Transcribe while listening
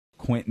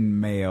Quinton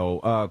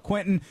Mayo.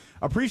 Quinton,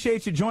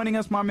 appreciate you joining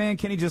us, my man.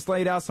 Kenny just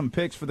laid out some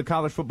picks for the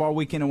college football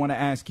weekend. I want to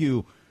ask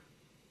you,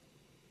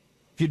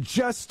 if you're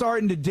just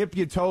starting to dip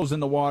your toes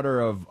in the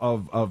water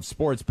of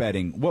sports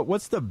betting,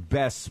 what's the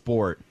best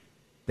sport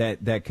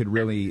that could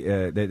really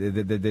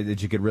that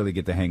you could really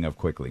get the hang of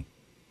quickly?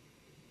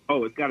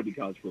 Oh, it's got to be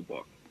college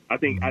football. I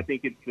think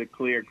it's the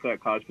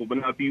clear-cut college football.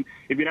 Now, if you're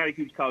not a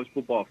huge college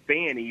football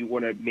fan and you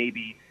want to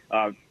maybe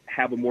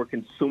have a more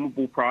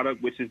consumable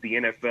product, which is the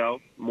NFL,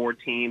 more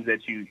teams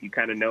that you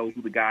kind of know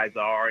who the guys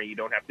are, and you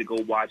don't have to go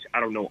watch, I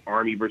don't know,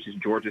 Army versus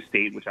Georgia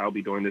State, which I'll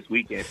be doing this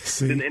weekend.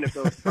 Then the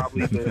NFL is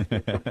probably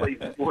the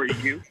place for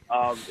you.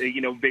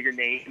 Bigger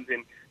names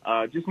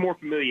and just more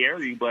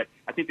familiarity. But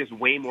I think there's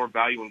way more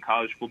value in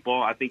college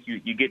football. I think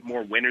you get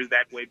more winners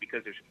that way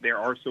because there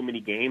are so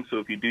many games. So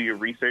if you do your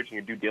research and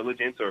your due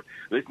diligence or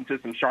listen to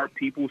some sharp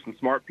people, some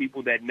smart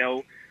people that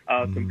know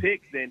some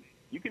picks, then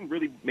you can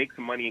really make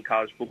some money in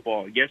college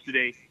football.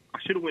 Yesterday, I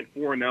should have went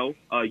 4-0.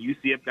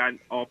 UCF got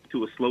off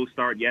to a slow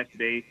start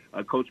yesterday.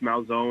 Coach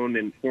Malzone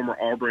and former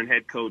Auburn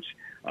head coach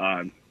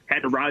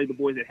had to rally the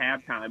boys at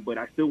halftime, but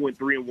I still went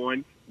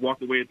 3-1,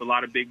 walked away with a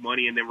lot of big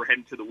money, and then we're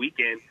heading to the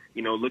weekend,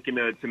 looking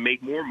to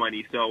make more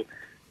money. So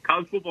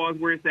college football is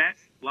where it's at.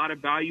 A lot of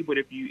value, but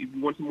if you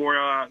want some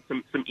more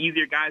some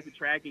easier guys to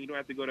track, and you don't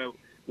have to go to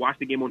watch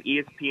the game on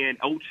ESPN,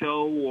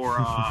 Ocho, or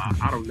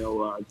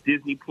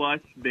Disney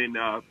Plus, then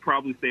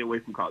probably stay away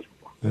from college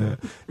football. Yeah.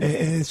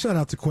 And shout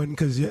out to Quinton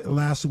because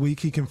last week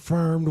he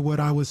confirmed what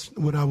I was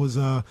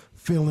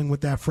feeling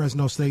with that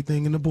Fresno State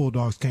thing, and the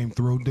Bulldogs came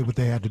through, did what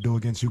they had to do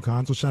against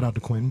UConn. So shout out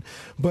to Quinton.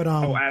 But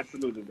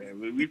absolutely,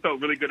 man. We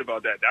felt really good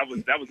about that.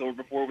 That was over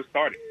before it was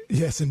started.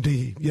 Yes,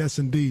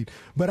 indeed.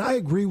 But I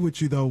agree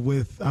with you though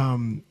with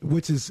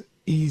which is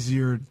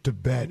easier to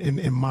bet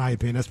in my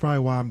opinion. That's probably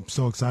why I'm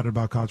so excited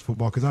about college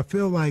football, because I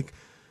feel like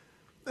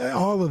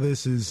all of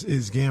this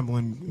is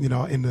gambling,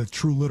 in the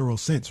true literal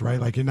sense, right?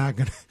 Like you're not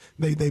gonna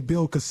they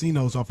build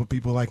casinos off of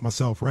people like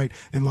myself, right?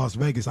 In Las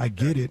Vegas. I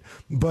get it.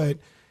 But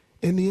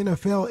in the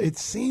NFL, it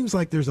seems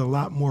like there's a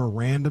lot more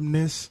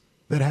randomness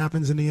that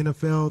happens in the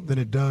NFL than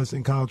it does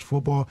in college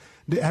football.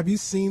 Have you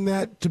seen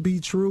that to be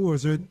true, or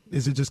is it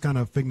just kind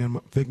of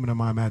figment of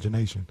my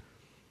imagination?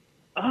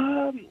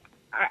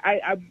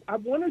 I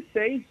want to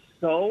say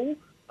so.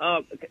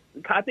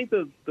 I think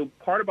the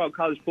part about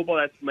college football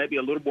that's maybe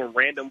a little more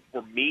random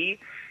for me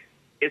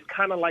is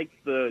kind of like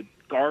the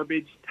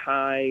garbage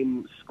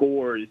time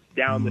scores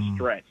down the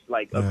stretch,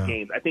 of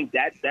games. I think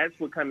that's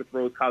what kind of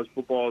throws college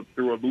football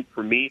through a loop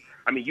for me.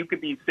 I mean, you could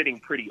be sitting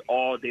pretty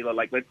all day.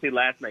 Like, let's say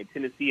last night,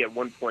 Tennessee at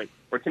one point,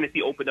 or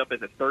Tennessee opened up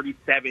as a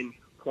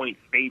 37-point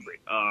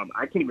favorite. I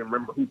can't even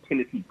remember who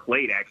Tennessee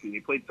played, actually. They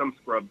played some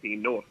scrub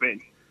team, no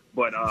offense.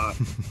 But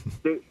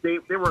they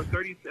were a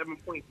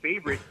 37-point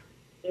favorite,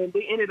 and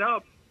they ended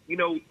up,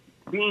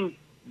 being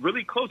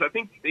really close. I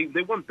think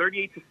they won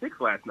 38-6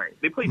 last night.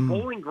 They played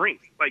Bowling Green.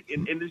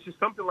 And there's just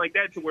something like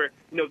that to where,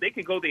 they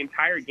could go the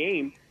entire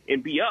game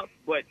and be up,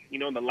 but, in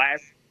the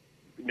last,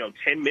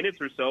 10 minutes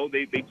or so,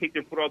 they take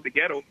their foot off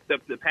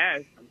the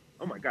pass.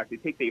 Oh, my gosh, they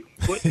take their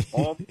foot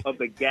off of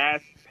the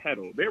gas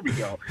pedal. There we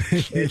go.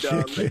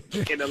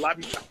 And a lot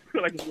of people, I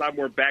feel like there's a lot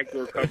more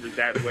backdoor coverage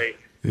that way.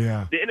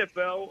 Yeah. The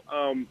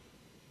NFL,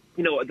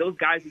 those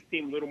guys just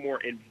seem a little more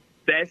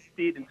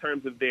invested in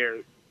terms of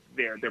their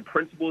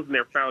principles and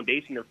their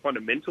foundation, their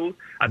fundamentals.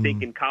 I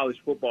think in college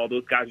football,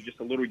 those guys are just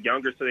a little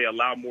younger, so they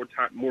allow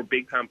more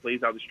big-time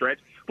plays out the stretch.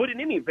 But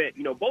in any event,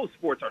 both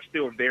sports are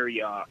still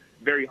very,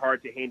 very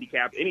hard to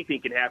handicap.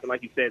 Anything can happen.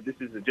 Like you said, this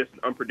is just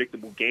an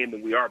unpredictable game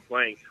that we are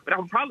playing. But I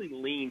would probably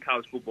lean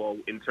college football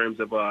in terms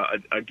of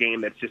a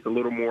game that's just a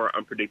little more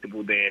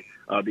unpredictable than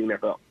the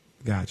NFL.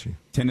 Got you.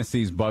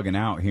 Tennessee's bugging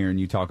out here, and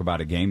you talk about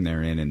a game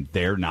they're in, and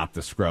they're not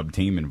the scrub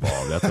team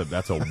involved.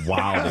 That's a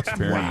wild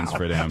experience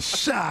for them.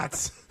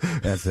 Shots.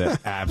 That's an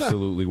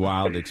absolutely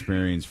wild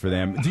experience for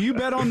them. Do you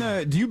bet on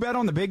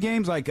the big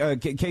games like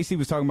Casey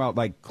was talking about,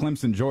 like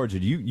Clemson,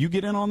 Georgia? Do you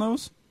get in on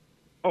those?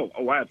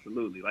 Oh,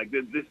 absolutely. Like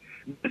this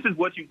is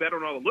what you bet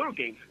on all the little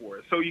games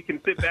for, so you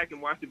can sit back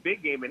and watch the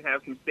big game and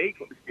have some stake,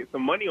 get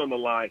some money on the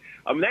line.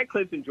 That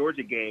Clemson,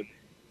 Georgia game,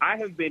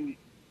 I've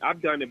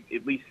done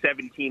at least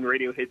 17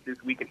 radio hits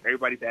this week, and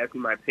everybody's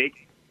asking my pick.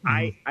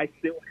 I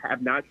still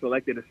have not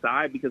selected a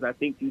side because I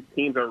think these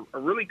teams are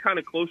really kind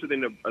of closer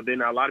than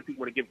a lot of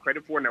people want to give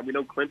credit for. Now, we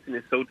know Clemson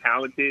is so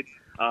talented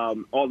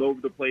all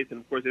over the place, and,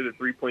 of course, they're the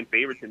 3-point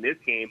favorites in this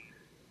game.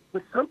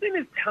 But something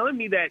is telling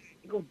me that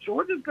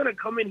Georgia's going to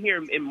come in here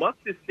and muck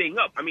this thing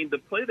up. I mean, the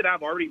play that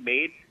I've already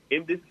made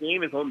in this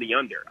game is on the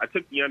under. I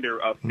took the under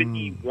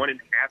 51.5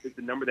 is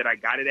the number that I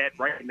got it at.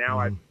 Right now,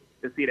 I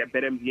see it at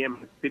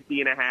BetMGM,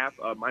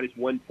 50.5, minus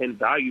 110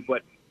 value.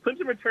 But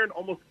Clemson returned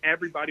almost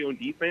everybody on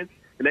defense,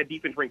 and that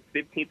defense ranked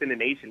 15th in the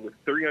nation with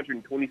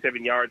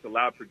 327 yards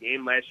allowed per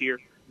game last year.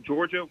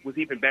 Georgia was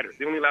even better.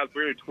 They only allowed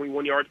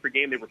 321 yards per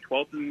game. They were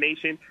 12th in the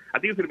nation. I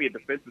think it's going to be a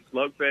defensive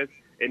slugfest,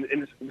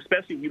 and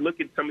especially if you look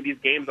at some of these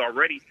games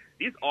already,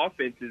 these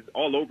offenses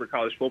all over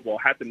college football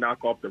have to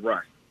knock off the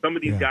rust. Some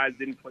of these guys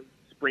didn't play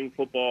spring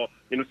football.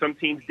 Some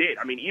teams did.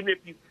 I mean, even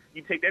if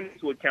you take that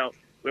into account.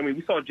 I mean,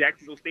 we saw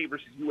Jacksonville State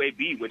versus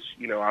UAB, which,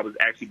 I was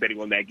actually betting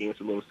on that game. It's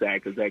a little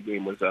sad because that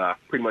game was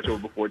pretty much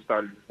over before it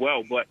started as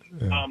well. But,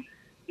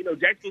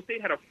 Jacksonville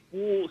State had a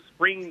full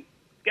spring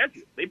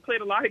schedule. They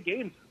played a lot of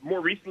games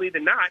more recently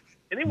than not,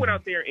 and they went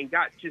out there and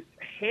got just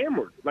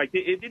hammered. Like,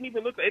 it didn't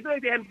even look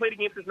like they hadn't played a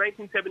game since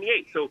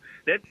 1978. So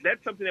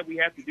that's something that we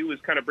have to do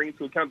is kind of bring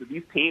into account that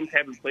these teams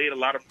haven't played a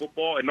lot of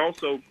football, and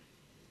also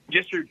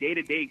just your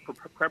day-to-day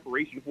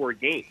preparation for a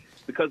game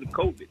because of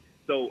COVID.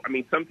 So, I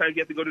mean, sometimes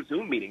you have to go to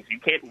Zoom meetings. You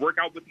can't work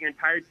out with your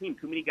entire team.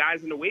 Too many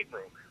guys in the weight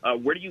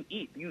room. Where do you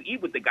eat? Do you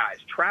eat with the guys?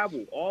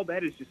 Travel. All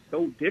that is just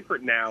so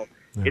different now.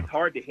 Yeah. It's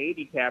hard to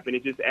handicap, and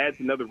it just adds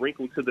another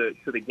wrinkle to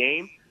the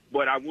game.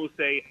 But I will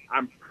say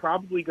I'm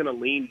probably going to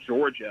lean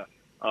Georgia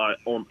at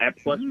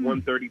plus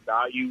 130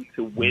 value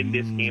to win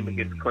this game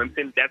against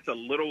Clemson. That's a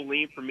little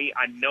lean for me.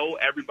 I know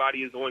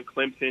everybody is on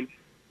Clemson,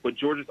 but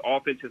Georgia's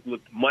offense has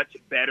looked much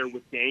better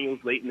with Daniels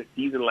late in the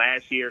season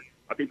last year.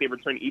 I think they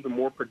returned even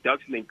more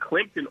production than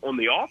Clemson on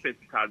the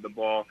offensive side of the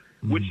ball,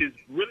 which is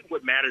really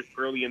what matters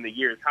early in the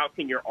year is how fast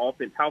can your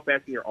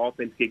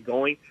offense get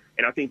going?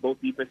 And I think both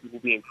defenses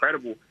will be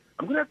incredible.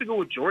 I'm going to have to go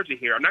with Georgia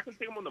here. I'm not going to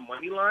take them on the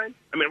money line.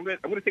 I mean, I'm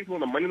going to take them on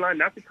the money line,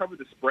 not to cover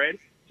the spread,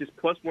 just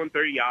plus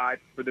 130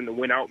 odds for them to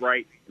win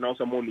outright, and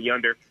also I'm on the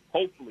under.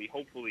 Hopefully,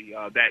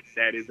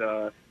 that is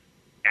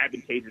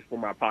advantageous for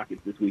my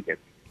pockets this weekend.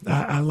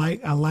 I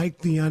like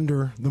the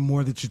under the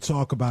more that you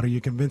talk about it.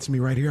 You convinced me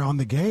right here on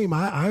the game.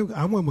 I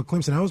went with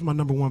Clemson. That was my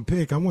number one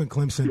pick. I went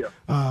Clemson.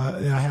 Yeah.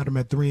 And I had them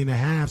at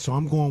 3.5, so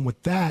I'm going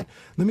with that.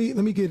 Let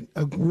me get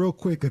real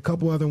quick a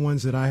couple other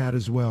ones that I had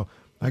as well.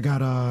 I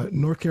got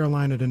North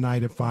Carolina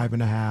tonight at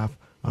 5.5.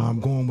 I'm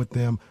going with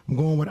them. I'm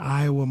going with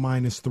Iowa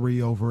 -3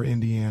 over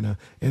Indiana.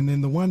 And then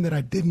the one that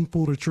I didn't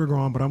pull the trigger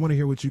on, but I want to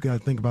hear what you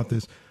guys think about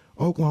this.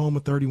 Oklahoma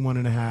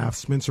 31.5,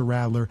 Spencer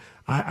Rattler.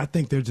 I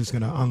think they're just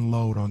going to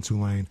unload on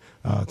Tulane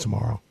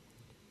tomorrow.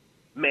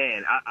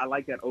 Man, I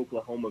like that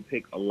Oklahoma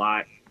pick a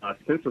lot.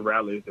 Spencer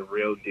Rattler is the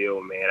real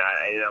deal, man.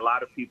 And a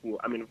lot of people,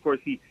 I mean, of course,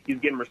 he's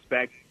getting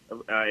respect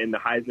in the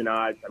Heisman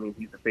odds. I mean,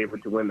 he's the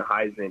favorite to win the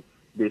Heisman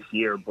this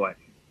year. But,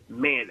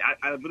 man,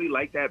 I really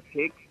like that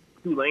pick.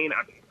 Tulane,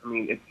 I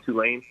mean, it's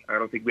Tulane. I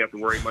don't think we have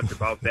to worry much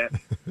about that.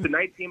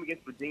 Tonight's game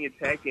against Virginia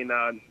Tech in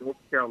North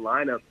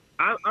Carolina,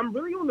 I'm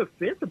really on the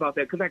fence about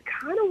that because I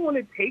kind of want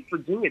to take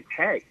Virginia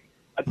Tech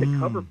to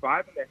cover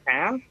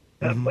 5.5.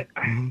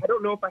 I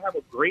don't know if I have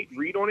a great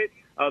read on it.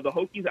 The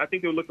Hokies, I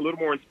think they'll look a little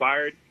more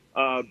inspired.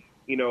 A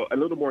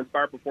little more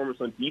inspired performance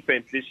on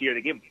defense this year.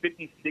 They gave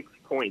 56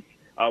 points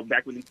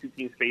back when these two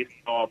teams faced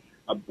off.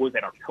 Was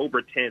that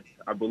October 10th,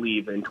 I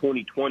believe, in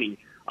 2020.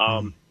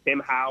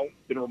 Sam Howell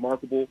been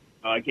remarkable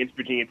against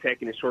Virginia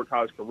Tech in his short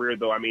college career,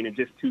 though. I mean, in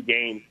just 2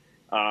 games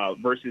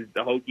versus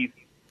the Hokies,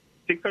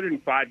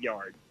 605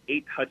 yards.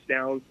 8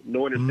 touchdowns,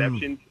 no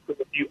interceptions. So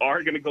if you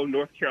are going to go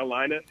North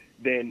Carolina,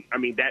 then, I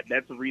mean,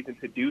 that's a reason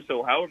to do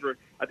so. However,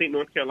 I think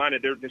North Carolina,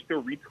 they're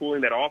still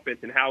retooling that offense,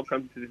 and Howell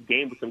comes into this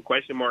game with some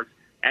question marks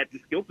at the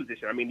skill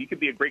position. I mean, you could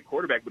be a great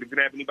quarterback, but if you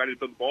don't have anybody to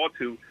throw the ball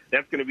to,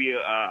 that's going to be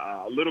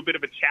a little bit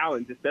of a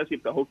challenge, especially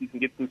if the Hokies can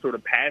get some sort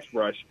of pass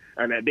rush.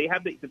 And they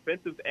have the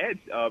defensive edge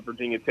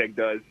Virginia Tech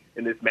does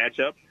in this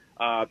matchup.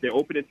 They're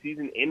opening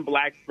season in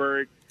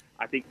Blacksburg.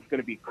 I think it's going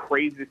to be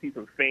crazy to see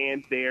some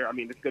fans there. I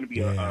mean, it's going to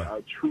be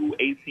a true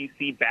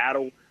ACC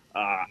battle.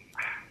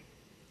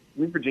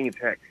 Virginia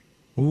Tech.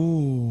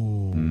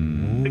 Ooh.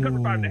 They cover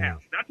 5.5.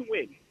 Not to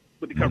win,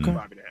 but they cover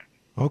 5.5.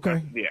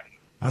 Okay. Yeah.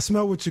 I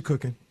smell what you're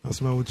cooking.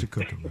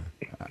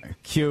 Man.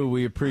 Q,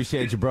 we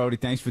appreciate you, Brody.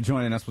 Thanks for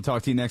joining us. We'll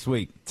talk to you next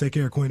week. Take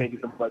care, Quinton.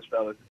 Thank you so much,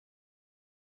 fellas.